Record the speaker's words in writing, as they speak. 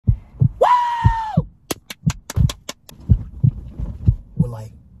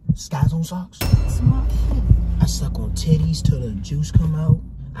Skies on socks? Smart shit. I suck on titties till the juice come out.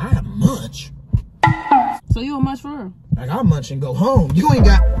 I munch. So you a munch for her? Like, I munch and go home. You ain't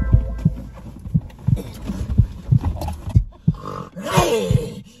got...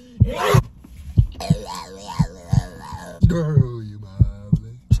 Girl, you my...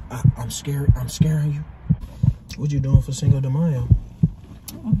 I'm scaring you. What you doing for Cinco de Mayo?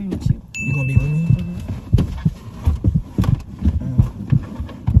 I'm gonna be with you. You gonna be with me?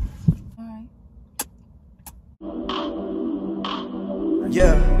 Alright.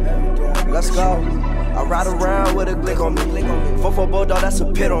 Yeah, let's go. I ride around with a glick on me. 4-4 bulldog, that's a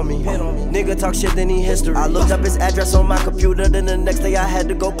pit on me. Nigga talk shit, then he history. I looked up his address on my computer, then the next day I had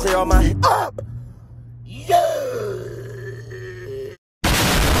to go clear all my up. Yeah.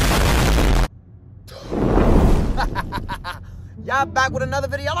 Y'all back with another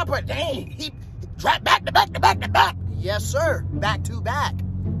video. I put, dang, he dropped back to back to back to back. Yes, sir, back to back.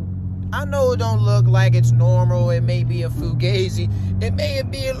 I know it don't look like it's normal. It may be a fugazi. It may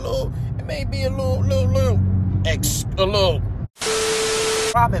be a little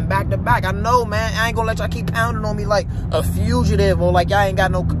dropping back to back. I know, man. I ain't gonna let y'all keep pounding on me like a fugitive or like y'all ain't got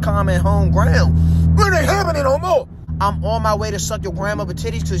no common home ground. It ain't happening no more. I'm on my way to suck your grandmother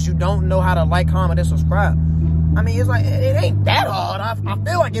titties because you don't know how to like, comment, and subscribe. I mean, it's like, it ain't that hard. I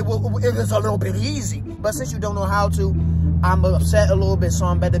feel like it was a little bit easy. But since you don't know how to, I'm upset a little bit, so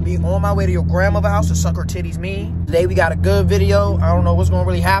I'm better be on my way to your grandmother's house to suck her titties me. Today we got a good video. I don't know what's gonna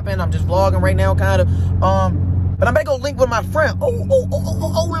really happen. I'm just vlogging right now, kind of. But I'm gonna go link with my friend. Oh,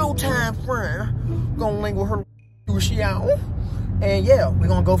 little time friend. Gonna link with her. She out. And yeah, we're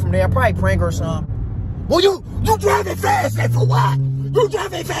gonna go from there. Probably prank her some. Well, you driving fast and for what? You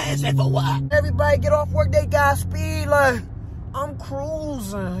driving fast and for what? Everybody get off work, they got speed. Like, I'm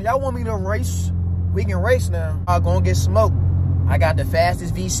cruising. Y'all want me to race? We can race now. I'm gonna get smoked. I got the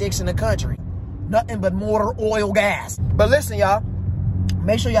fastest V6 in the country. Nothing but motor, oil, gas. But listen, y'all.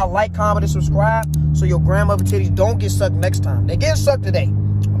 Make sure y'all like, comment, and subscribe so your grandmother titties don't get sucked next time. They get sucked today.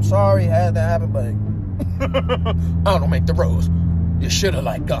 I'm sorry it had to happen, but I don't make the rules. You should have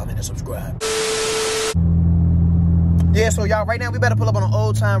liked, comment, and subscribe. Yeah, so y'all, right now, we better pull up on an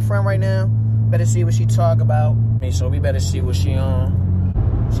old time friend right now. Better see what she talk about. So we better see what she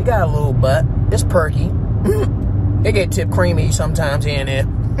on. She got a little butt. It's perky. It get tip creamy sometimes here and there.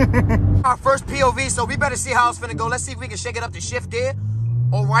 Our first POV, so we better see how it's finna go. Let's see if we can shake it up to shift there.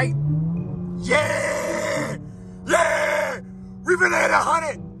 All right. Yeah! Yeah! We finna hit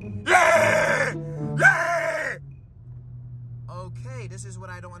 100! Yeah! Yeah! Okay, this is what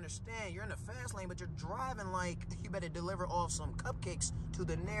I don't understand. You're in the fast lane, but you're driving like you better deliver off some cupcakes to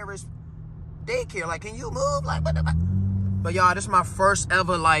the nearest daycare. Like, can you move? Like, what the fuck? But y'all, this is my first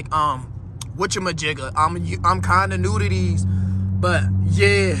ever, like, whatchamajigger. I'm kind of new to these. But,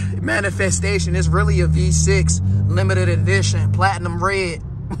 yeah, manifestation. It's really a V6 limited edition, platinum red,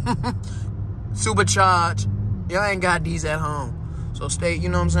 supercharged. Y'all ain't got these at home. So stay, you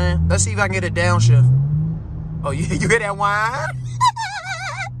know what I'm saying? Let's see if I can get a downshift. Oh, you hear that whine?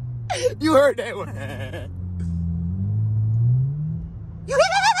 You heard that whine. You hear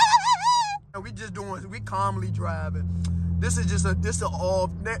that? We calmly driving. This is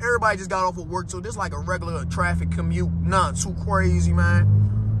everybody just got off of work, so this like a regular traffic commute. Not too crazy, man.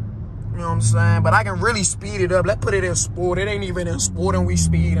 You know what I'm saying? But I can really speed it up. Let's put it in sport. It ain't even in sport and we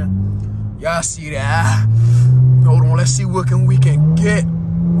speeding. Y'all see that? Hold on, let's see what we can get.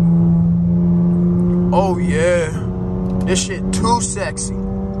 Oh yeah. This shit too sexy.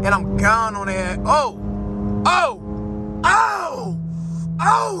 And I'm gone on that.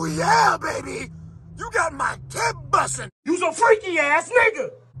 Oh yeah, baby. You got my tip bussin'. You's a freaky ass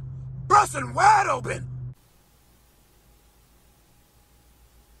nigga. Bussin' wide open.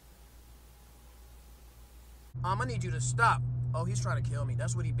 I need you to stop. Oh, he's trying to kill me.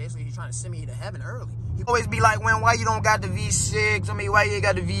 That's what he's trying to send me to heaven early. He always be like, "When, why you don't got the V6? I mean, why you ain't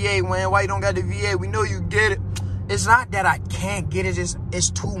got the V8, when? Why you don't got the V8? We know you get it." It's not that I can't get it,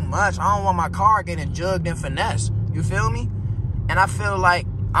 it's too much. I don't want my car getting jugged and finessed. You feel me? And I feel like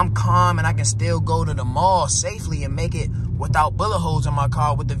I'm calm and I can still go to the mall safely and make it without bullet holes in my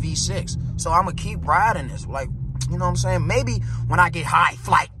car with the V6. So I'm going to keep riding this. Like, you know what I'm saying? Maybe when I get high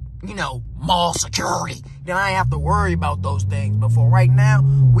flight, you know, mall security, then I ain't have to worry about those things. But for right now,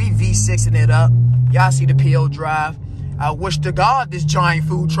 we V6ing it up. Y'all see the PO drive. I wish to God this giant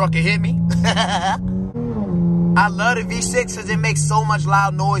food truck had hit me. I love the V6 because it makes so much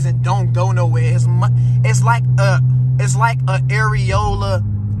loud noise and don't go nowhere. It's like a areola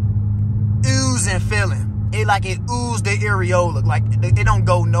oozing feeling. It oozed the areola. Like, it don't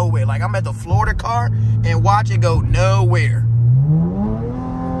go nowhere. Like, I'm at the Florida car and watch it go nowhere.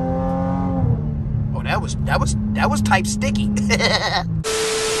 Oh, that was type sticky. Hey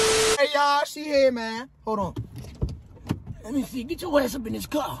y'all, she here, man. Hold on. Let me see. Get your ass up in this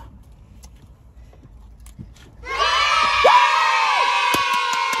car.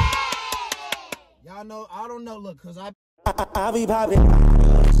 Y'all know, I don't know, look, cause I be popping.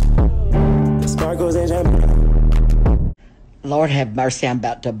 The sparkles and jam. Lord have mercy, I'm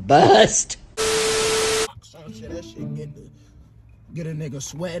about to bust. Some shit, that shit get a nigga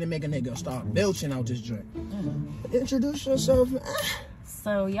sweat and make a nigga start belching out this drink. Introduce yourself.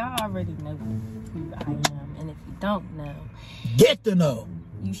 So y'all already know who I am, and if you don't know, Get to know.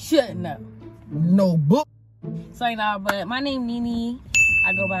 you should know. No book. So you know, but my name Nene.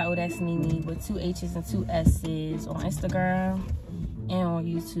 I go by that's Nene with 2 H's and 2 S's on Instagram and on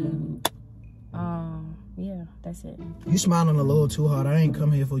YouTube. Yeah, that's it. You smiling a little too hard. I ain't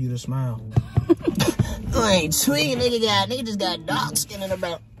come here for you to smile. I ain't sweet, nigga just got dark skin in the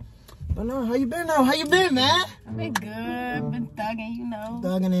back. But no, how you been though? How you been, man? I've been good, been thugging, you know.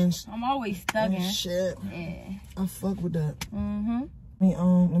 Thugging in. I'm always thugging. Shit. Yeah. I fuck with that. Mm-hmm.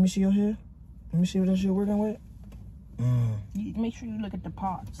 Let me see your hair. Let me see what that shit working with. You make sure you look at the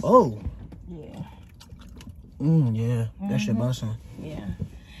parts. Oh. Yeah. Yeah. That shit busting. Yeah.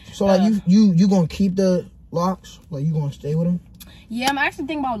 So like you gonna keep the locks? Like you gonna stay with them? Yeah, I'm actually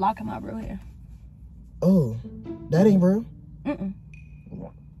thinking about locking my real hair. Oh, that ain't real.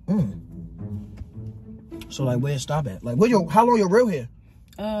 So like where it stop at? Like how long your real hair?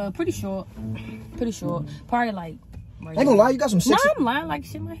 Pretty short. Pretty short. Probably like. Right, I ain't gonna lie, you got some sexy. No, I'm lying like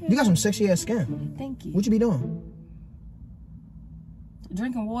shit. My hair. You got some sexy ass skin. Thank you. What you be doing?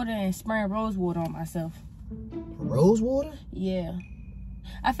 Drinking water and spraying rose water on myself. Rose water? Yeah.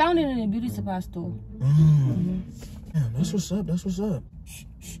 I found it in a beauty supply store. Yeah, that's what's up. That's what's up.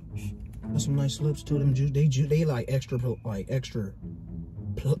 Got some nice lips too. Them they like extra potent.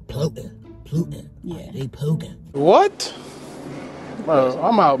 Yeah. Like, they poking. What?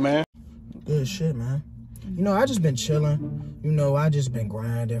 I'm out, man. Good shit, man. You know, I just been chilling. You know, I just been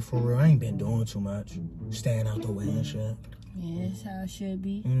grinding for real. I ain't been doing too much. Staying out the way and shit. Yeah, that's how it should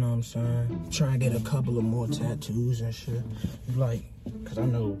be. You know what I'm saying? Trying to get a couple of more tattoos and shit. Like, cause I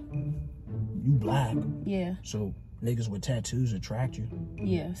know you black. Yeah. So niggas with tattoos attract you.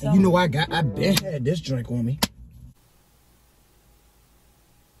 Yeah. So And you know I been had this drink on me.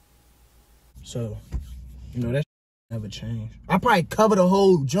 So, you know that never changed. I probably cover the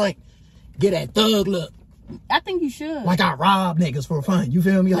whole joint. Get that thug look. I think you should. Like I rob niggas for fun. You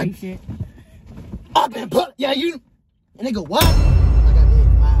feel me? Like shit. I've been put. Yeah, you. Nigga, what? Like I did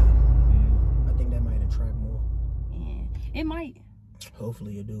 5. I think that might attract more. Yeah, it might.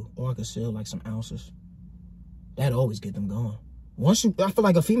 Hopefully it do. Or I could sell like some ounces. That'd always get them going. I feel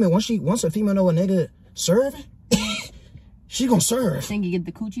like a female. Once a female know a nigga serving, she gonna serve. Think you get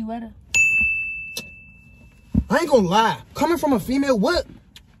the coochie wetter? I ain't gonna lie. Coming from a female, what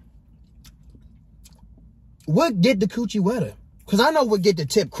get the coochie wetter? Cause I know what get the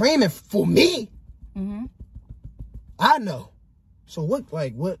tip creaming for me. I know. So what,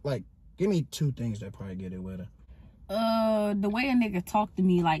 give me 2 things that probably get it wetter. The way a nigga talk to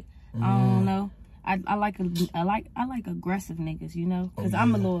me, like, I don't know. I like aggressive niggas, you know? Cause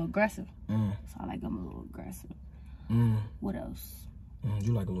I'm a little aggressive. So I like them a little aggressive. What else?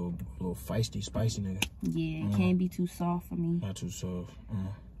 You like a little feisty, spicy nigga. Yeah, it can't be too soft for me. Not too soft.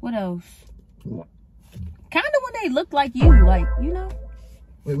 What else? Kind of when they look like you, like, you know?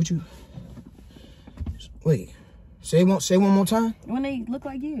 Wait, say one more time. When they look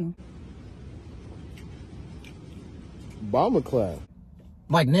like you. Bomber clap.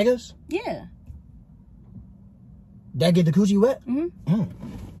 Like niggas? Yeah. That get the coochie wet?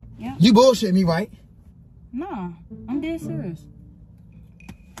 Yeah. You bullshit me, right? Nah, I'm dead serious.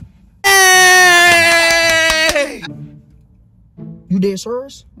 Hey! You dead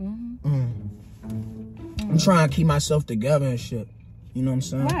serious? I'm trying to keep myself together and shit. You know what I'm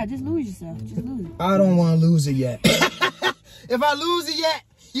saying? Why? Just lose yourself. Just lose it. I don't want to lose it yet. If I lose it yet,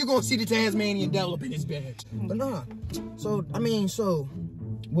 you gonna see the Tasmanian devil up in this bitch. But nah. So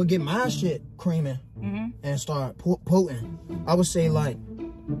we'll get my shit creaming and start potent. I would say like,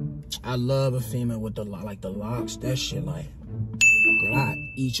 I love a female with the locks. That shit like, girl, I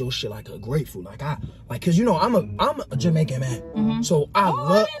eat your shit like a grapefruit. Cause you know I'm a Jamaican man. So I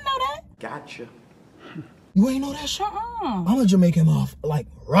love. I didn't know that. Gotcha. You ain't know that shit? I'm a Jamaican off like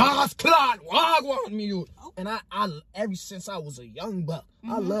Ross Clot, Wagwan me. And I ever since I was a young buck,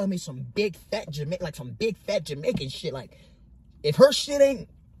 I love me some big fat Jamaican shit. Like, if her shit ain't,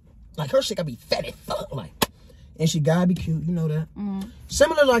 like her shit gotta be fat as fuck, like, and she gotta be cute, you know that.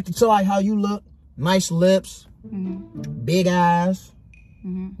 Similar to like how you look, nice lips, big eyes,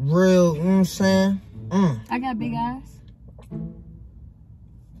 real, you know what I'm saying? I got big eyes.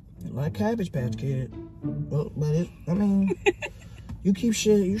 Like Cabbage Patch Kid. Well, but it, I mean, you keep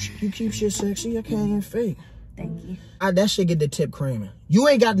shit, you keep shit sexy. I can't even fake. Thank you. That shit get the tip creaming. You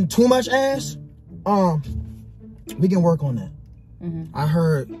ain't gotten too much ass. We can work on that. I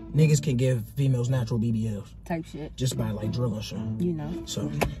heard niggas can give females natural BBLs. Type shit. Just by like drilling shit. You know. So.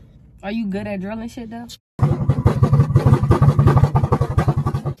 Are you good at drilling shit though?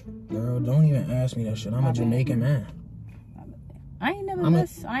 Girl, don't even ask me that shit. I'm a Jamaican man. I ain't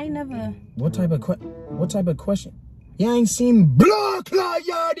never What type of question? You ain't seen blood clot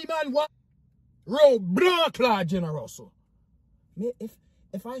yardy man what? Real blood clot generoso.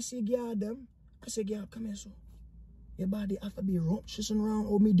 If I see girl them, I say girl come here so. Your body have to be rumptious and round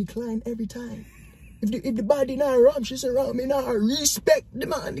or me decline every time. If the body not rumptious around me, now I respect the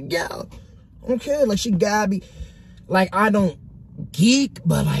man, the girl. Okay, like she gotta be, like I don't geek,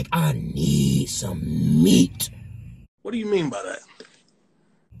 but like I need some meat. What do you mean by that?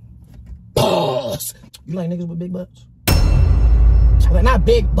 Balls. You like niggas with big butts? Like not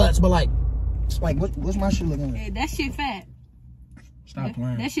big butts, but like what's my shit looking like? Hey, that shit fat. Stop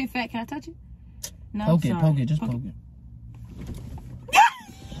playing. That shit fat. Can I touch it? No. Poke it, just poke it.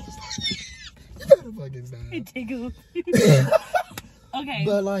 You better fucking stop. It tickles. Okay.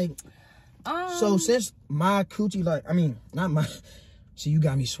 But like, so since my coochie, like, I mean, not my, see, you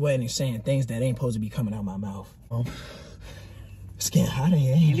got me sweating and saying things that ain't supposed to be coming out my mouth. It's getting hot in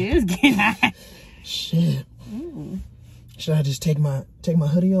here, ain't it? It is getting hot. Shit. Should I just take my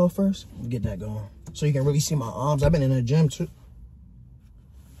hoodie off first? Get that going. So you can really see my arms. I've been in the gym too.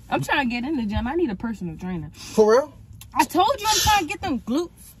 I'm trying to get in the gym. I need a personal trainer. For real? I told you I'm trying to get them glutes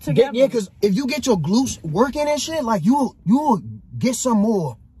together. Yeah, because if you get your glutes working and shit, like you'll get some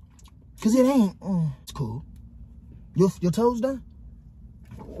more. Because it ain't, it's cool. Your toes done?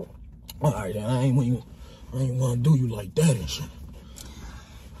 All right, then. I ain't want to do you like that and shit.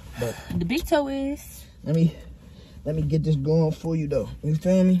 But the big toe is. Let me get this going for you though. You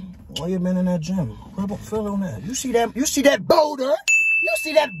feel me? Oh, you been in that gym. Rub up, feel on that. You see that boulder? You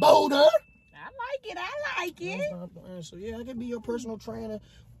see that boulder? I like it. So yeah, I can be your personal trainer.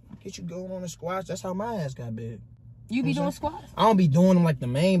 Get you going on the squats. That's how my ass got big. You be doing squats? I don't be doing them like the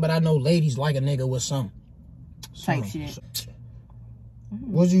main, but I know ladies like a nigga with some type shit.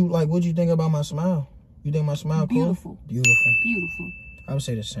 What'd you think about my smile? You think my smile beautiful? Cool? Beautiful. Beautiful. I would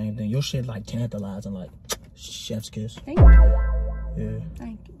say the same thing. Your shit like tantalizing, like chef's kiss. Thank you. Yeah.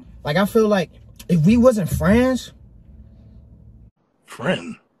 Thank you. Like I feel like if we wasn't friends.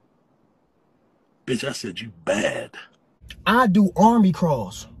 Friend? Bitch, I said you bad. I do army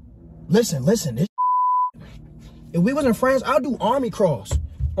crawls. Listen. This if we wasn't friends, I'll do army crawls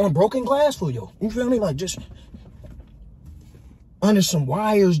on broken glass for you. You feel me? Like just under some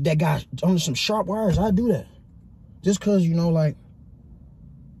wires under some sharp wires, I do that. Just cause you know, like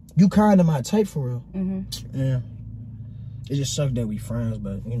you kind of my type for real. Yeah. It just sucks that we friends,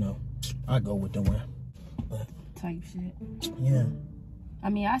 but you know, I go with the win. But type shit. Yeah. I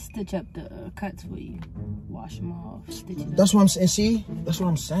mean, I stitch up the cuts for you. Wash them off, stitch it up. That's what I'm saying. See? That's what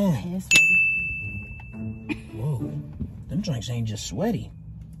I'm saying. Hands sweaty. Whoa. Them drinks ain't just sweaty.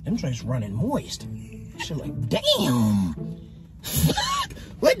 Them drinks running moist. Shit like, damn.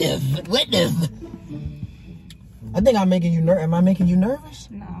 What the? I think I'm making you nervous. Am I making you nervous?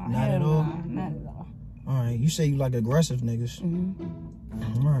 No, not at all. Not at all. All right. You say you like aggressive niggas.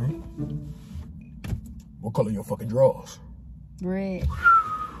 All right. What color your fucking drawers? Red.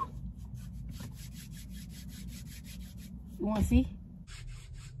 You want to see?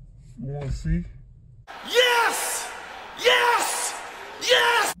 You want to see? Yes! Yes!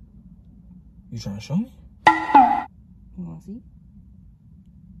 Yes! You trying to show me? You want to see?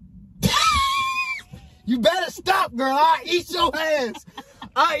 You better stop, girl. I eat your ass.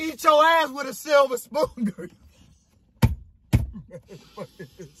 I eat your ass with a silver spoon, girl.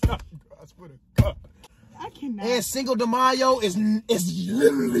 Stop, girl. I swear to God. I cannot. And Cinco de Mayo is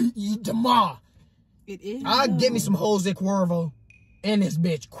literally de Ma. It is. I'll get me some Jose Cuervo in this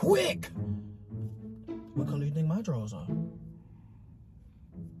bitch quick. What color do you think my drawers are?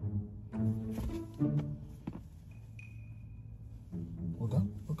 Okay.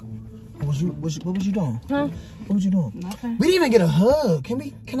 What was you doing? Huh? What was you doing? Nothing. We didn't even get a hug. Can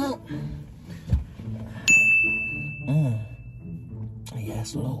I?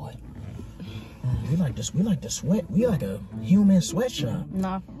 Yes, Lord. We like to sweat. We like a human sweatshop.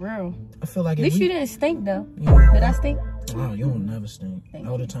 Nah, for real. I feel like At least you didn't stink though. Yeah. Did I stink? Oh, you don't never stink. Thank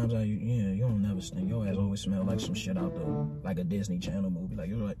All the you. times you don't never stink. Your ass always smell like some shit out there, like a Disney Channel movie. Like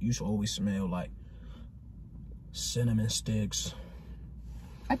you should always smell like cinnamon sticks.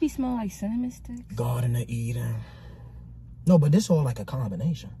 I be smelling like cinnamon sticks. Garden of Eden. No, but this all like a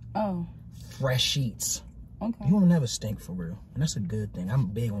combination. Oh. Fresh sheets. Okay. You don't never stink for real. And that's a good thing. I'm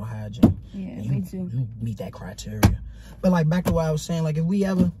big on hygiene. Yeah, me too. You meet that criteria. But like back to what I was saying, like if we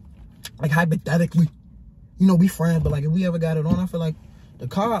ever, like hypothetically, you know, we friends, but like if we ever got it on, I feel like the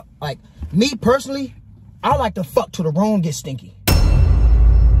car, like me personally, I like to fuck till the room gets stinky.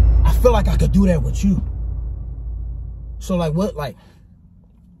 I feel like I could do that with you. So like what, like,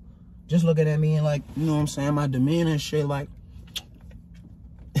 just looking at me and like, you know what I'm saying, my demeanor and shit, like,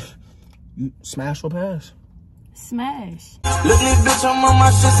 you smash or pass? Smash. Look this bitch, I'm on my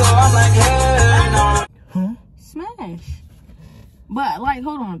shit, so I'm like, hey, no. Huh? Smash. But like,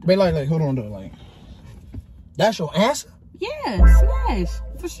 hold on. But like, hold on though, like, that's your answer? Yeah, smash.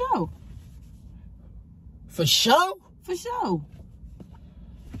 For sure. For sure? For sure.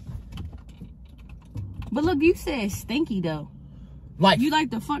 But look, you said stinky though. Like you like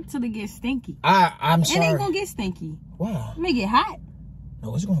to fuck till it gets stinky. I'm sorry. It ain't gonna get stinky. Wow. It may get hot.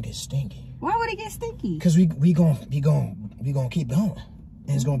 No, it's gonna get stinky. Why would it get stinky? Cause we gonna keep going,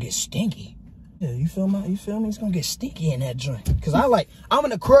 and it's gonna get stinky. Yeah, you feel me? It's gonna get stinky in that joint. Cause I'm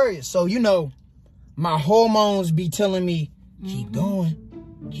an Aquarius, so you know, my hormones be telling me keep going.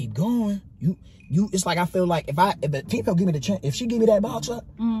 You. It's like I feel like if a female give me the chance, if she give me that box up,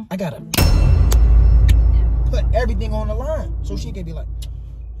 I gotta put everything on the line so she can be like,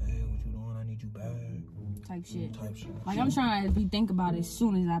 hey, what you doing? I need you back. Type shit. Type shit. Like I'm trying to think about it as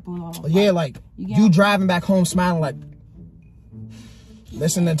soon as I pull off. Yeah, like you driving back home smiling like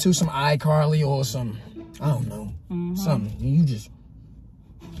listening to some iCarly or some, I don't know, something. You just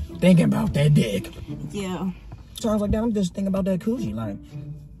thinking about that dick. Yeah. Sounds like that. I'm just thinking about that coochie. Like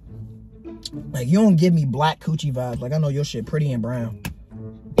you don't give me black coochie vibes. Like I know your shit pretty and brown.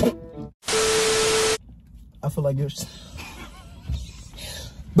 I feel like you're.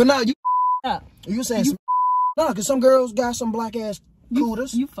 But now you saying some. No, because some girls got some black ass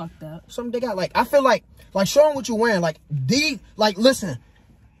cooters. You fucked up. Some they got like, I feel like show them what you're wearing. Like listen,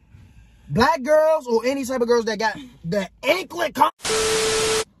 black girls or any type of girls that got the anklet.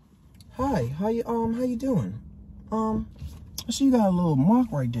 Hi, how you doing? I see you got a little mark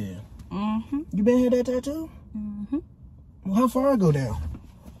right there. You been here that tattoo? Well, how far I go down?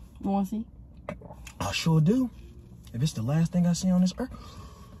 You wanna see? I sure do. If it's the last thing I see on this earth.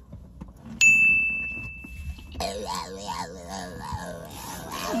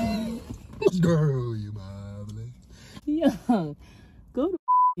 Girl, you marvelous. Yeah. Go to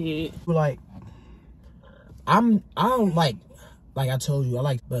shit. Like, I don't like I told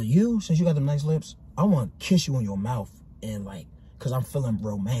you, but you, since you got them nice lips, I want to kiss you on your mouth and like, cause I'm feeling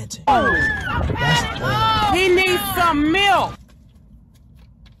romantic. That's He needs some milk.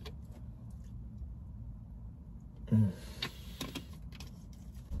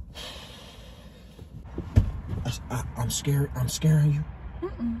 I'm scaring you.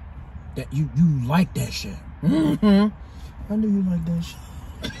 That you like that shit. I knew you like that shit.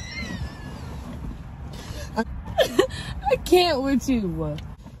 I can't with you.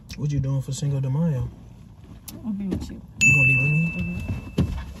 What you doing for Cinco de Mayo? I'll be with you. You gonna be with me?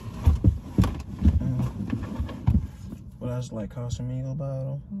 What else, like Casamigo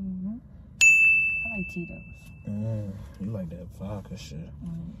bottle? I like Tito's. You like that vodka shit.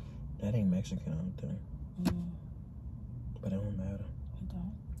 That ain't Mexican, I don't think. But it don't matter. It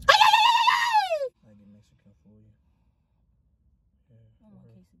don't. I get Mexican for you. Yeah. I want a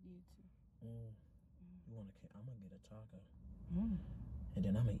quesadilla too. You want a? I'm gonna get a taco. And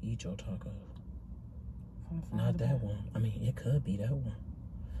then I'm gonna eat your taco. Not that one. I mean, it could be that one.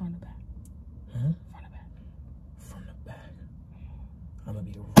 Front or back? Huh? Front or back? From the back. I'm gonna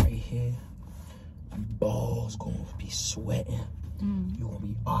be right here. Balls gonna be sweating. You gonna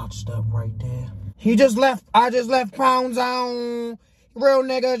be arched up right there. He just left. I just left Pound Zone. Real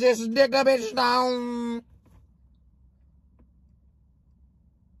nigga just dick the bitch down. I'm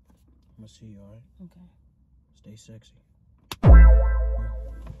gonna see you, alright? Okay. Stay sexy.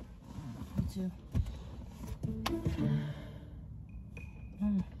 Me too.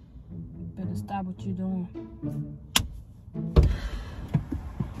 Better stop what you're doing.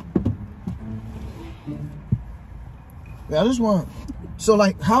 Yeah, I just want. So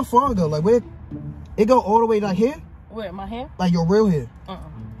like, how far ago? Like where? It go all the way like here? Where? My hair? Like your real hair?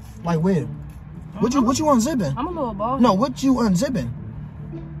 Like where? What you unzipping? I'm a little bald. No, what you unzipping?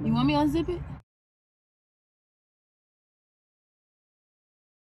 You want me to unzip it?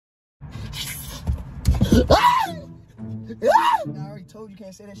 I already told you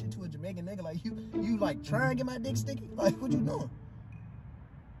can't say that shit to a Jamaican nigga. Like you like trying to get my dick sticky? Like what you doing?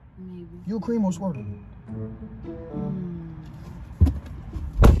 Maybe. You a cream or squirter?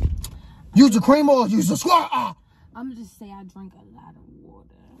 Use the cream or use the squirt? I'm gonna just say I drink a lot of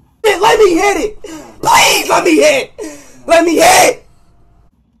water. Let me hit it! Please let me hit! Let me hit!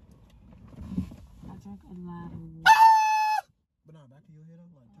 I drink a lot of water. But nah, back to your head up,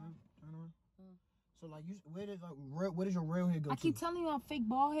 like turn on. So like where does your real head go? I keep telling you I'm fake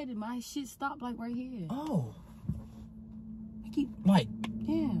bald headed. My shit stopped like right here. Oh. I keep Like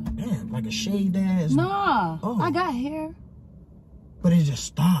damn, like a shaved ass. Nah. Oh. I got hair. But it just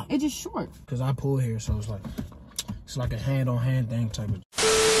stopped. It just short. Cause I pull hair, so it's like a hand-on-hand thing type of.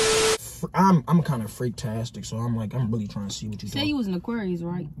 I'm kind of freak-tastic, so I'm really trying to see what you do. Say you was an Aquarius,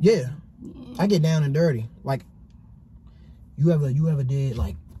 right? Yeah. I get down and dirty. Like, you ever did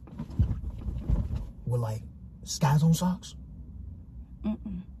like with like skies on socks?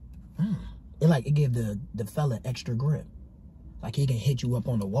 It give the fella extra grip. Like he can hit you up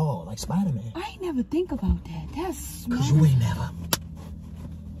on the wall like Spider-Man. I ain't never think about that. That's smart. Cause you ain't never.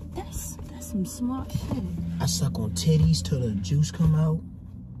 That's some smart shit. I suck on titties till the juice come out.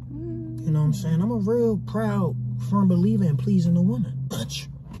 You know what I'm saying? I'm a real proud, firm believer in pleasing a woman. Munch.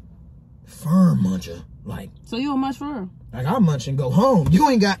 Firm muncher. Like. So you a munch for real? Like I munch and go home. You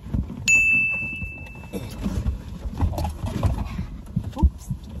ain't got. Oops.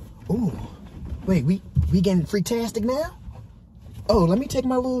 Ooh. Wait, we getting freak-tastic now? Oh, let me take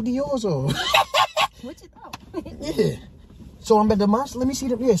my little Dior's off. What you thought? Yeah. So I'm at the munch. Let me see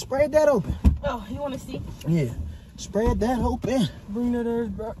the. Yeah, spread that open. Oh, you want to see? Yeah. Spread that open. Bring that ass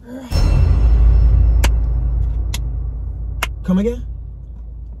back there. Come again?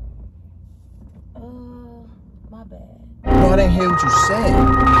 My bad. No, I didn't hear what you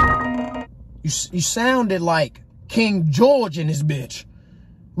said. You sounded like King George in this bitch.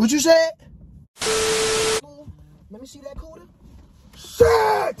 What you said? Let me see that cooter.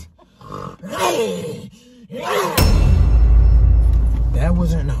 Shit! That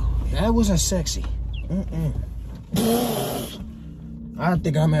wasn't sexy. I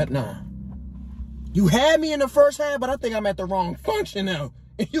think I'm at nah. You had me in the first half, but I think I'm at the wrong function now.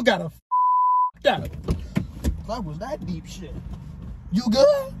 And you got a up. That was that deep shit. You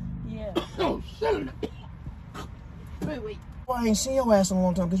good? Yeah. Oh shit. Wait. Well, I ain't seen your ass in a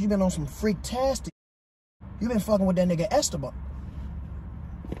long time because you been on some freak-tastic. You been fucking with that nigga Esteban.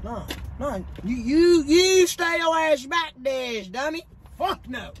 Nah. You stay your ass back there, dummy. Fuck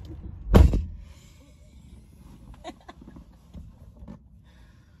no.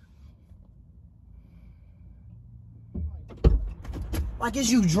 Like,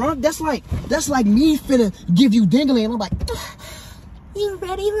 is you drunk? That's like me finna give you dingling, and I'm like, you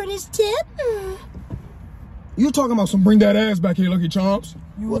ready for this tip? You talking about some bring that ass back here, Lucky Charms?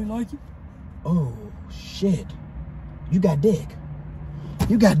 You ain't like it? Oh shit! You got dick.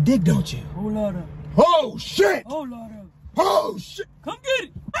 You got dick, don't you? Whole lot of. Oh shit! Whole lot of. Oh shit! Come get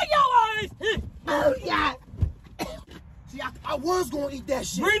it! Hey, your ass! Oh yeah! See, I was gonna eat that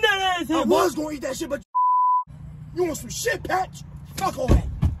shit. Bring that ass here! I was gonna eat that shit, but you want some shit, Patch? Fuck all that.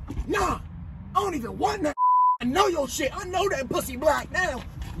 Nah, I don't even want that. I know your shit. I know that pussy black now.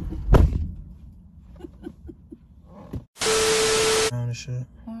 Pound of shit.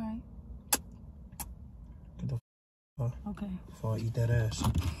 Alright. Get the fuck Okay. before I eat that ass.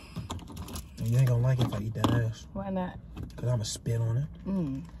 And you ain't gonna like it if I eat that ass. Why not? Cause I'ma spit on it.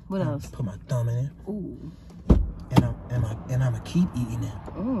 What else? Put my thumb in it. Ooh. And I'ma keep eating it.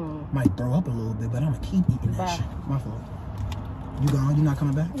 Might throw up a little bit, but I'ma keep eating that Bye. shit. My fault. You gone? You not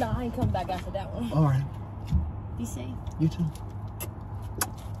coming back? No, I ain't coming back after that one. All right. Be safe. You too.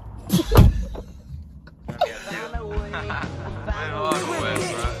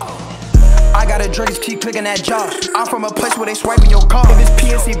 I got a Drake's keep clicking that jaw. I'm from a place where they swiping your car. If it's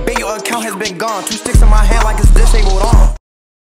PNC, big, your account has been gone. 2 sticks in my hand like it's this